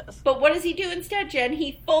to do with this? But what does he do instead, Jen?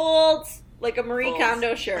 He folds like a Marie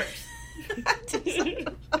Kondo shirt. I don't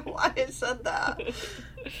know why I said that.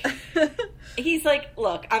 He's like,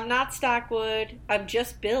 look, I'm not Stockwood. I'm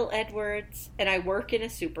just Bill Edwards, and I work in a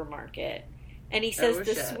supermarket. And he says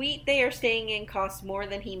the suite they are staying in costs more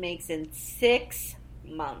than he makes in 6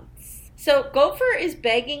 months. So Gopher is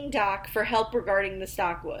begging Doc for help regarding the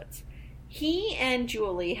Stockwoods. He and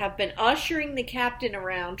Julie have been ushering the captain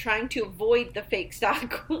around trying to avoid the fake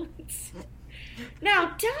Stockwoods.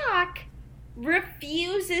 Now, Doc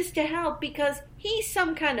refuses to help because he's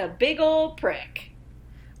some kind of big old prick.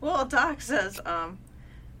 Well, Doc says,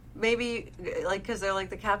 maybe, like, because they're like,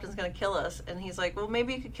 the captain's going to kill us. And he's like, well,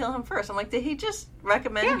 maybe you could kill him first. I'm like, did he just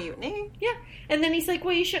recommend mutiny? Yeah. And then he's like,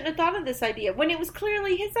 well, you shouldn't have thought of this idea, when it was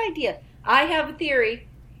clearly his idea. I have a theory.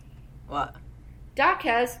 What? Doc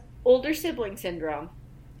has older sibling syndrome.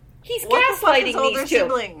 He's What the fuck is gaslighting older these two.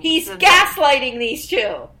 sibling He's syndrome? gaslighting these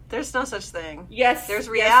two. There's no such thing. Yes. There's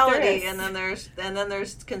yes, reality, there is. and then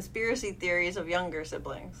there's conspiracy theories of younger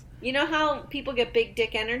siblings. You know how people get big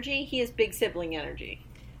dick energy? He has big sibling energy.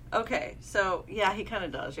 Okay, so, yeah, he kind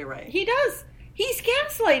of does. You're right. He does. He's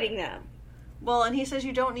gaslighting them. Well, and he says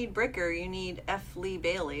you don't need Bricker, you need F. Lee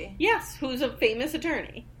Bailey. Yes, who's a famous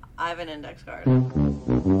attorney. I have an index card.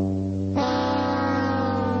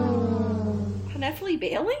 An F. Lee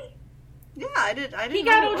Bailey? Yeah, I didn't He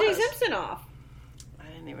know got who it O.J. was. Simpson off. I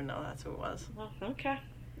didn't even know that's who it was. Well, okay.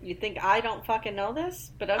 You think I don't fucking know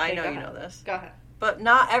this? But okay, I know go you ahead. know this. Go ahead. But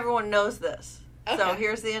not everyone knows this. So Okay.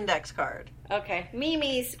 here's the index card. Okay.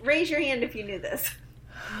 Mimi's, raise your hand if you knew this.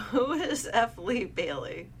 Who is F. Lee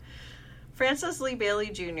Bailey? Francis Lee Bailey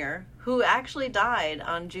Jr., who actually died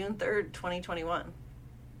on June 3rd, 2021.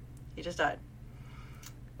 He just died.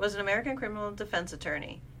 Was an American criminal defense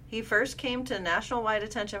attorney. He first came to national-wide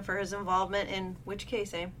attention for his involvement in which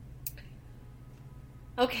case, Aim?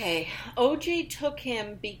 Okay. OJ took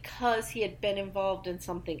him because he had been involved in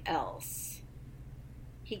something else.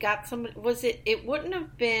 He got some. Was it? It wouldn't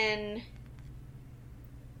have been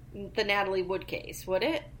the Natalie Wood case, would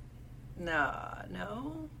it?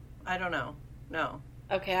 No. I don't know. No.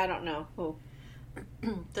 Okay, I don't know. Who?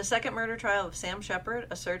 The second murder trial of Sam Shepard,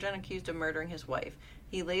 a surgeon accused of murdering his wife.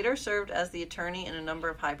 He later served as the attorney in a number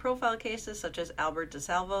of high-profile cases, such as Albert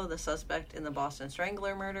DeSalvo, the suspect in the Boston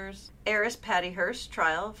Strangler murders, heiress Patty Hearst's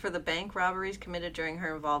trial for the bank robberies committed during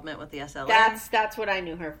her involvement with the SLA. That's what I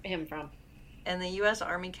knew him from. And the U.S.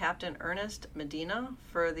 Army Captain Ernest Medina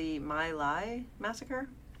for the My Lai massacre.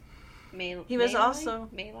 He was also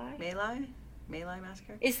My Lai? My Lai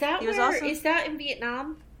massacre. Is that is that in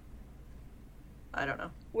Vietnam? I don't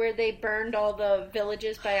know. Where they burned all the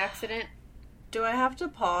villages by accident? Do I have to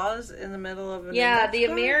pause in the middle of an Yeah, index the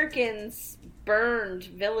card? Americans burned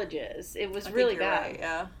villages. It was I really think you're bad. right,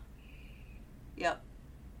 yeah. Yep.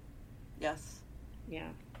 Yes. Yeah.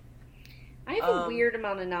 I have a weird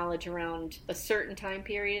amount of knowledge around a certain time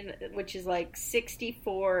period, which is like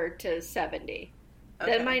 64 to 70.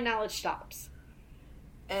 Okay. Then my knowledge stops.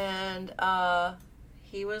 And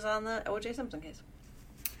he was on the O.J. Simpson case.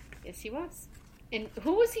 Yes, he was. And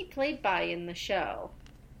who was he played by in the show?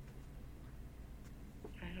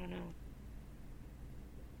 I don't know.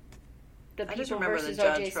 The I just People remember the versus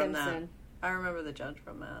judge O.J. from Simpson. that. I remember the judge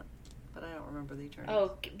from that, but I don't remember the attorney.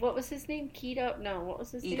 Oh, what was his name? Keto? No, what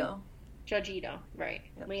was his name? Ito. Judge Ito, right.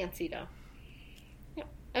 Yep. Lance Ito. Yep.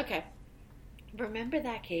 Okay. Remember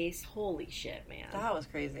that case? Holy shit, man. That was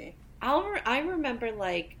crazy. I remember,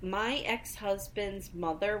 like, my ex-husband's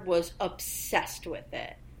mother was obsessed with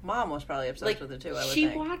it. Mom was probably obsessed with it too, I would she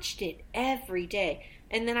think. watched it every day.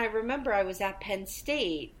 And then I remember I was at Penn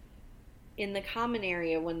State in the common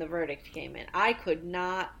area when the verdict came in. I could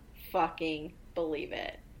not fucking believe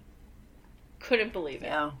it. Couldn't believe it.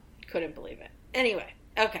 Yeah. Couldn't believe it. Anyway,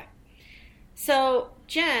 okay. So,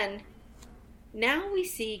 Jen, now we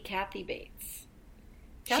see Kathy Bates.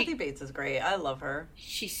 Kathy Bates is great. I love her.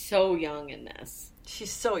 She's so young in this.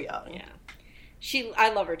 She's so young. Yeah.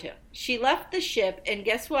 I love her too. She left the ship, and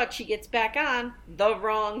guess what? She gets back on the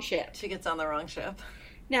wrong ship. She gets on the wrong ship.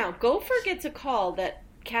 Now, Gopher gets a call that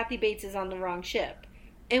Kathy Bates is on the wrong ship.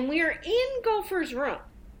 And we are in Gopher's room.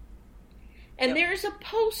 And Yep. there's a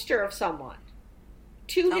poster of someone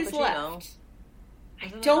to Al his Pacino. left. I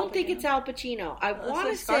Isn't it don't Al think Pacino? it's Al Pacino. I Well, it want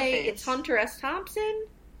to says say Scarface. it's Hunter S. Thompson.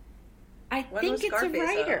 I When think was it's a Scarface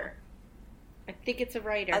writer. I think it's a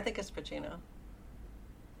writer. I think it's Pacino.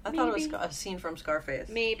 I thought it was Maybe. a scene from Scarface.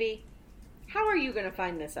 Maybe. How are you going to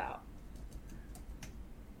find this out?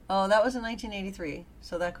 Oh, that was in 1983,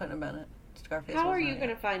 so that couldn't have been it. Scarface. How are wasn't you it going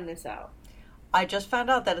to yet. find this out? I just found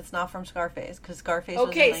out that it's not from Scarface, because Scarface was in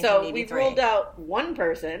Okay, so 1983. we've ruled out one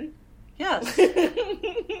person. Yes.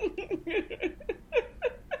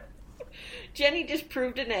 Jenny just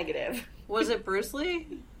proved a negative. Was it Bruce Lee?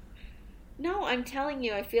 No, I'm telling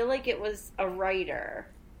you, I feel like it was a writer.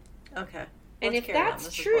 Okay. And Let's if carry on. that's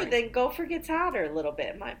This is true, boring. then Gopher gets hotter a little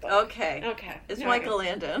bit in my book. Okay. Okay. It's All Michael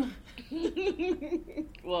right. Landon.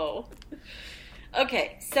 Whoa.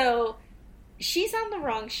 Okay, so she's on the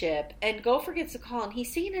wrong ship, and Gopher gets a call, and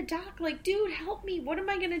he's saying to Doc, like, dude, help me. What am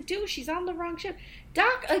I going to do? She's on the wrong ship.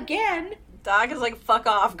 Doc, again, Doc is like, fuck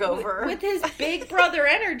off, Gopher. With his big brother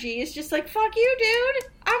energy, he's just like, fuck you,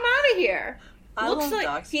 dude. I'm out of here. I Looks love like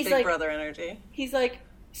Doc's he's big like, brother energy. He's like,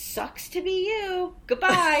 sucks to be you.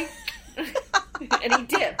 Goodbye. And he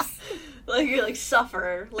dips. Like, you like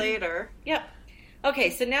suffer later. Yep.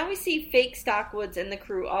 Okay, so now we see fake Stockwoods and the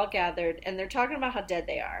crew all gathered, and they're talking about how dead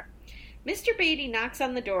they are. Mr. Beatty knocks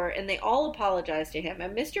on the door, and they all apologize to him,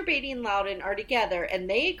 and Mr. Beatty and Loudon are together, and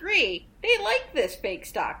they agree they like this fake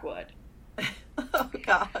Stockwood. Oh,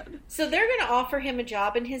 God. So they're going to offer him a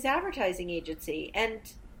job in his advertising agency, and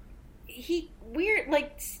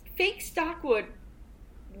fake Stockwood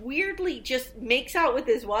weirdly just makes out with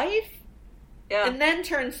his wife, and then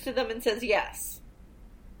turns to them and says yes.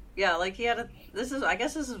 Yeah, like he had I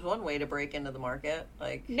guess this is one way to break into the market.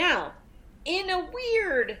 Like, now, in a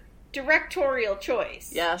weird directorial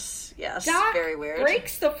choice. Yes, Doc very weird.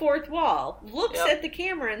 Breaks the fourth wall, looks at the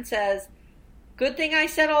camera and says, good thing I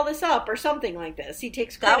set all this up, or something like this. He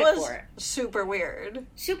takes credit for it. Super weird.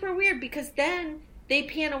 Super weird, because then they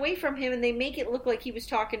pan away from him and they make it look like he was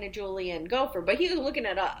talking to Julia and Gopher, but he was looking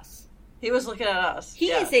at us. He was looking at us.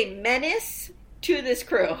 He is a menace to this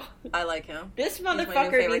crew. I like him. This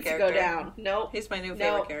motherfucker needs to go down. Nope. He's my new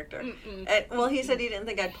favorite character. And, well, he said he didn't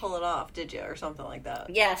think I'd pull it off, did you? Or something like that.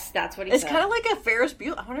 Yes, that's what he said. It's kind of like a Ferris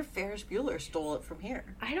Bueller. I wonder if Ferris Bueller stole it from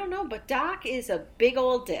here. I don't know, but Doc is a big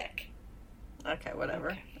old dick. Okay, whatever.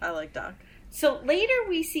 Okay. I like Doc. So later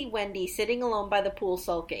we see Wendy sitting alone by the pool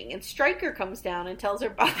sulking, and Stryker comes down and tells her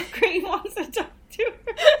Bob Crane wants to talk to her.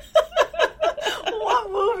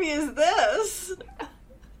 What movie is this?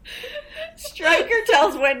 Stryker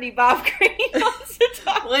tells Wendy Bob Crane wants to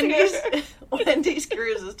talk to her. Wendy's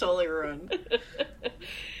cruise is totally ruined.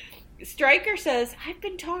 Stryker says, I've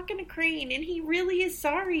been talking to Crane, and he really is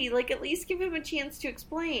sorry. Like, at least give him a chance to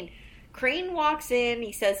explain. Crane walks in.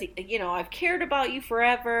 He says, I've cared about you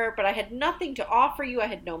forever, but I had nothing to offer you. I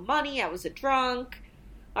had no money. I was a drunk.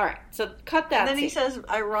 All right, so cut that. And then he says,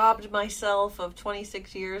 I robbed myself of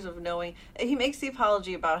 26 years of knowing. He makes the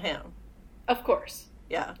apology about him. Of course.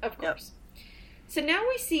 Yeah. Of course. Yep. So now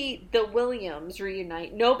we see the Williams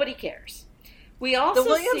reunite. Nobody cares. We also the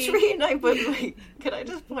Williams reunite, but wait, can I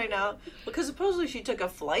just point out, because supposedly she took a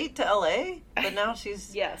flight to L.A., but now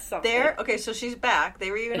she's there. Okay, so she's back. They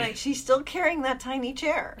reunite. She's still carrying that tiny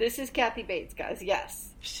chair. This is Kathy Bates, guys.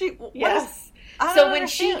 Yes. Yes. So when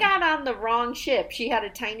she got on the wrong ship, she had a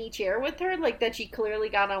tiny chair with her, like that she clearly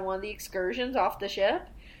got on one of the excursions off the ship,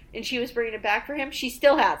 and she was bringing it back for him. She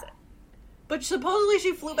still has it. But supposedly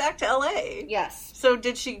she flew back to L.A. Yes. So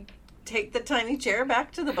did she take the tiny chair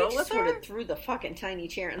back to the boat with her? I sort of threw the fucking tiny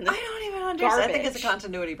chair in the I don't even understand. garbage. I think it's a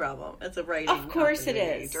continuity problem. It's a writing Of course it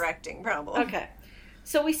is. Directing problem. Okay.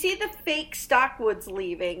 So we see the fake Stockwoods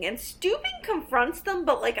leaving, and Steubing confronts them,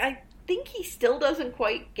 but I think he still doesn't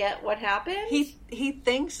quite get what happened. He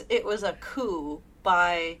thinks it was a coup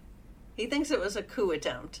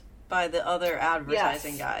attempt by the other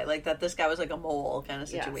advertising guy. Like that this guy was like a mole kind of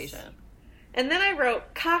situation. Yes. And then I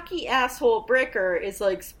wrote, cocky asshole Bricker is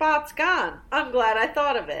like, Spot's gone. I'm glad I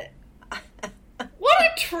thought of it. What a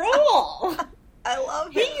troll! I love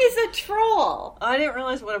him. He is a troll. I didn't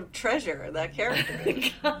realize what a treasure that character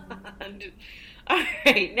is. God. All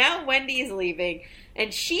right, now Wendy's leaving,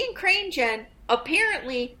 and she and Crane Jen,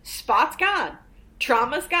 apparently, Spot's gone.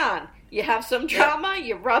 Trauma's gone. You have some trauma,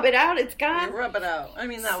 you rub it out, it's gone. You rub it out. I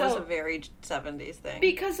mean, that was a very 70s thing.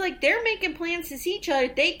 Because, they're making plans to see each other.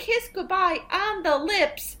 They kiss goodbye on the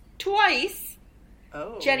lips twice.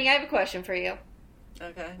 Oh. Jenny, I have a question for you.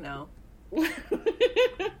 Okay, no.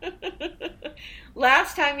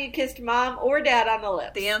 Last time you kissed mom or dad on the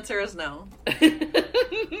lips? The answer is no. I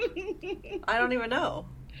don't even know.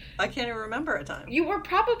 I can't even remember a time. You were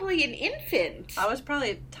probably an infant. I was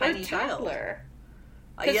probably a tiny child.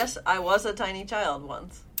 Yes, I was a tiny child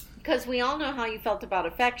once. Because we all know how you felt about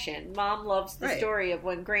affection. Mom loves the story of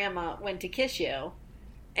when Grandma went to kiss you,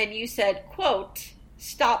 and you said, quote,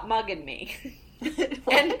 stop mugging me.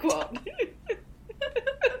 End quote.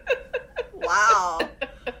 Wow.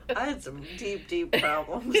 I had some deep, deep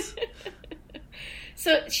problems.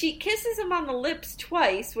 So she kisses him on the lips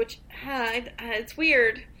twice, which, it's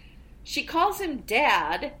weird. She calls him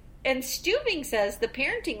Dad, and Steubing says the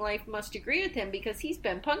parenting life must agree with him because he's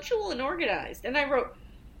been punctual and organized. And I wrote,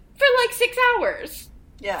 for 6 hours.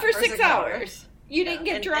 Yeah, for 6 hours. You didn't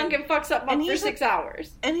get drunk and fuck something up for 6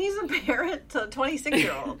 hours. And he's a parent to a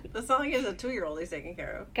 26-year-old. It's not like he's a 2-year-old he's taking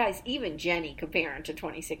care of. Guys, even Jenny could parent a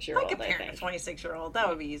 26-year-old, I could parent a 26-year-old. That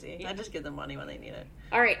would be easy. Yeah. I just give them money when they need it.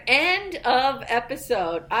 All right, end of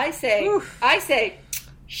episode. I say,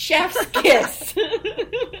 Chef's kiss.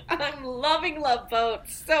 I'm loving Love Boat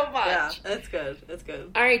so much. Yeah, it's good. It's good.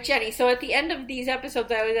 All right, Jenny. So at the end of these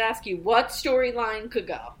episodes, I would ask you, what storyline could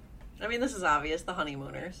go? I mean, this is obvious. The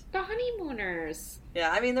honeymooners. The honeymooners. Yeah,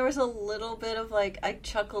 I mean, there was a little bit of, like, I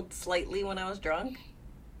chuckled slightly when I was drunk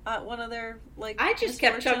at one of their, like, I just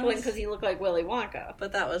kept misfortunes. chuckling because he looked like Willy Wonka.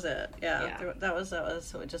 But that was it. Yeah. That was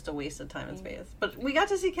just a waste of time and space. But we got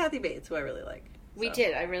to see Kathy Bates, who I really like. We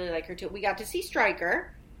did. I really like her, too. We got to see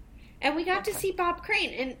Stryker. And we got to see Bob Crane.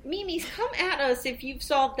 And Mimi's, come at us if you've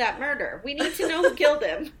solved that murder. We need to know who killed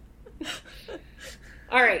him.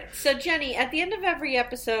 All right. So, Jenny, at the end of every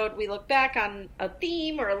episode, we look back on a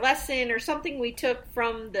theme or a lesson or something we took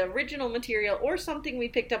from the original material or something we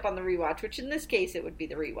picked up on the rewatch, which in this case, it would be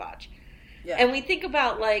the rewatch. Yeah. And we think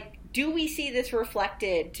about, like, do we see this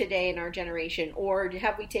reflected today in our generation, or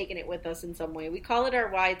have we taken it with us in some way? We call it our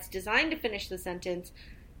why. It's designed to finish the sentence,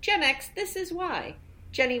 Gen X, this is why.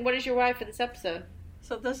 Jenny, what is your why for this episode?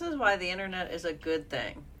 So this is why the internet is a good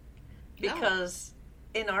thing. Because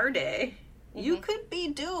in our day, you could be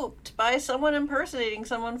duped by someone impersonating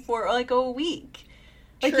someone for, like, a week.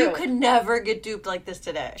 Like, True. you could never get duped like this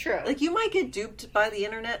today. True. Like, you might get duped by the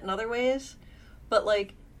internet in other ways, but,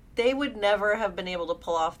 like, they would never have been able to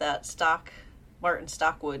pull off that Martin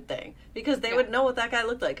Stockwood thing. Because they would know what that guy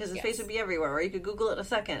looked like, because his face would be everywhere. Or you could Google it in a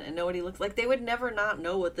second and know what he looks like. They would never not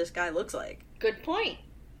know what this guy looks like. Good point.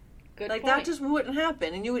 That just wouldn't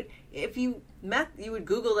happen. And you would, if you met, you would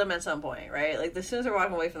Google them at some point, right? Like, as soon as they're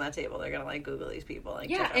walking away from that table, they're going to, like, Google these people. Like,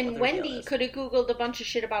 yeah, and Wendy could have Googled a bunch of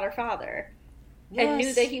shit about her father. Yes. And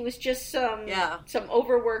knew that he was just some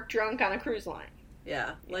overworked drunk on a cruise line.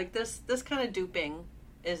 Yeah, like, this kind of duping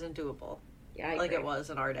isn't doable. Yeah, I like agree. it was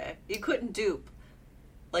in our day. You couldn't dupe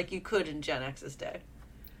like you could in Gen X's day.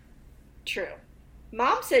 True.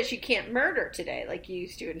 Mom says you can't murder today like you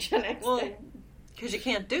used to in Gen X day. Because you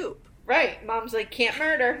can't dupe. Right. Mom's like, can't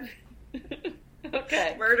murder.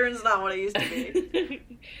 Okay. Murdering's not what it used to be.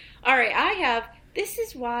 All right, this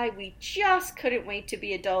is why we just couldn't wait to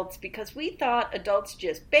be adults, because we thought adults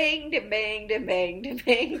just banged and banged and banged and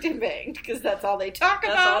banged and banged, because that's all they talk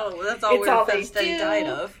about. That's all we're fed steady diet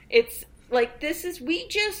of. It's like, we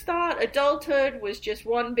just thought adulthood was just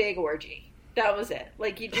one big orgy. That was it.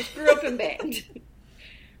 Like, you just grew up and banged.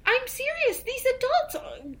 I'm serious. These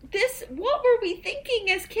adults, what were we thinking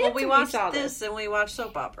as kids when we watched saw this? And we watched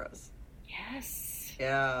soap operas. Yes.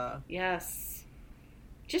 Yeah. Yes.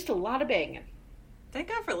 Just a lot of banging. Thank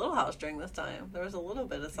God for Little House during this time. There was a little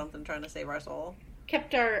bit of something trying to save our soul.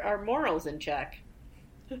 Kept our morals in check.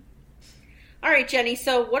 All right, Jenny,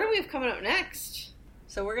 so what do we have coming up next?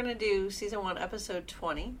 So we're going to do Season 1, Episode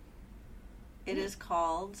 20. It is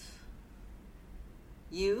called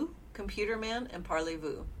You, Computer Man, and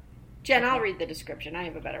Parlez-Vous. Jen, I'll read the description. I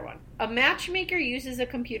have a better one. A matchmaker uses a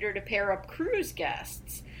computer to pair up cruise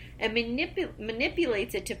guests and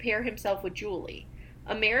manipulates it to pair himself with Julie.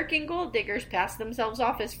 American gold diggers pass themselves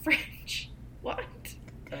off as French. What?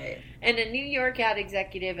 Okay. And a New York ad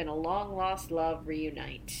executive and a long-lost love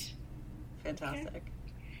reunite. Fantastic. Okay.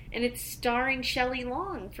 And it's starring Shelley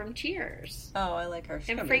Long from Cheers. Oh, I like her. She's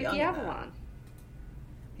and Frankie Avalon.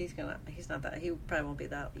 He's not that, he probably won't be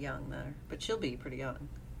that young there, but she'll be pretty young.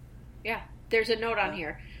 Yeah. There's a note on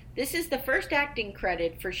here. This is the first acting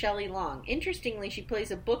credit for Shelley Long. Interestingly, she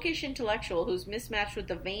plays a bookish intellectual who's mismatched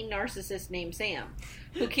with a vain narcissist named Sam,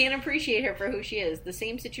 who can't appreciate her for who she is. The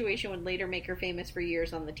same situation would later make her famous for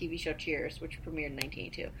years on the TV show Cheers, which premiered in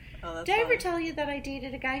 1982. Oh, that's Did I ever tell you that I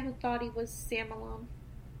dated a guy who thought he was Sam Malone?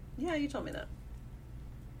 Yeah, you told me that.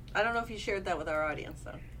 I don't know if you shared that with our audience,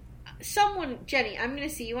 though. Jenny, I'm going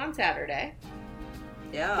to see you on Saturday.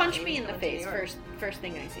 Yeah. Punch me in the face first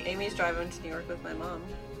thing I see. Amy's driving to New York with my mom.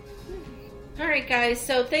 All right, guys.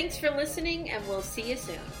 So thanks for listening, and we'll see you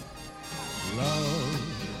soon. Love,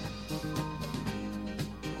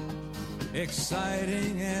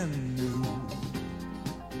 exciting and new.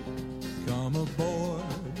 Come aboard.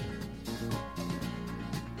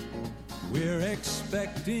 We're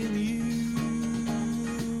expecting you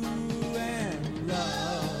and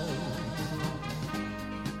love.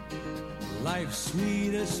 Life's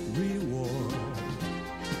sweetest reward.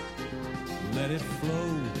 Let it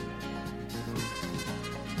flow.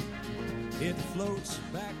 It floats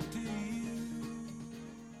back to you.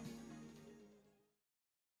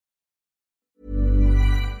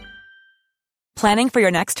 Planning for your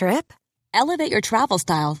next trip? Elevate your travel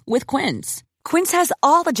style with Quince. Quince has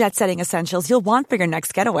all the jet-setting essentials you'll want for your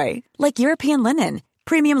next getaway, like European linen,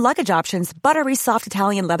 premium luggage options, buttery soft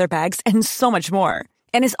Italian leather bags, and so much more.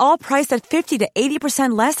 And is all priced at 50 to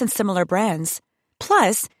 80% less than similar brands.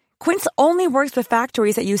 Plus, Quince only works with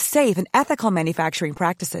factories that use safe and ethical manufacturing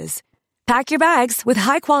practices. Pack your bags with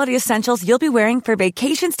high-quality essentials you'll be wearing for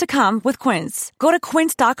vacations to come with Quince. Go to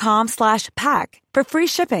quince.com/pack for free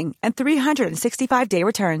shipping and 365-day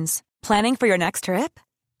returns. Planning for your next trip?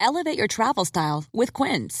 Elevate your travel style with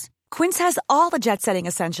Quince. Quince has all the jet-setting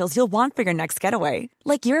essentials you'll want for your next getaway,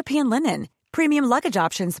 like European linen, premium luggage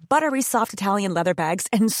options, buttery soft Italian leather bags,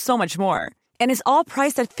 and so much more. And is all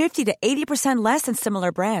priced at 50 to 80% less than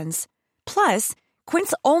similar brands. Plus,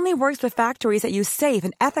 Quince only works with factories that use safe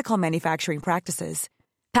and ethical manufacturing practices.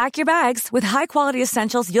 Pack your bags with high-quality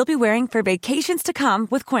essentials you'll be wearing for vacations to come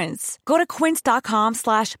with Quince. Go to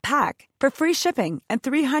quince.com/pack for free shipping and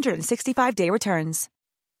 365-day returns.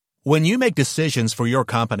 When you make decisions for your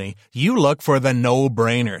company, you look for the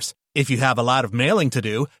no-brainers. If you have a lot of mailing to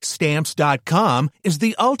do, Stamps.com is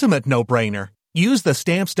the ultimate no-brainer. Use the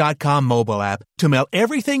Stamps.com mobile app to mail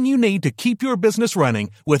everything you need to keep your business running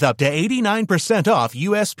with up to 89% off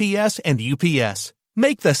USPS and UPS.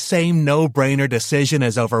 Make the same no-brainer decision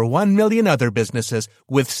as over 1 million other businesses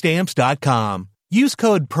with Stamps.com. Use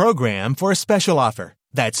code PROGRAM for a special offer.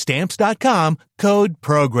 That's Stamps.com, code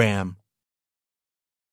PROGRAM.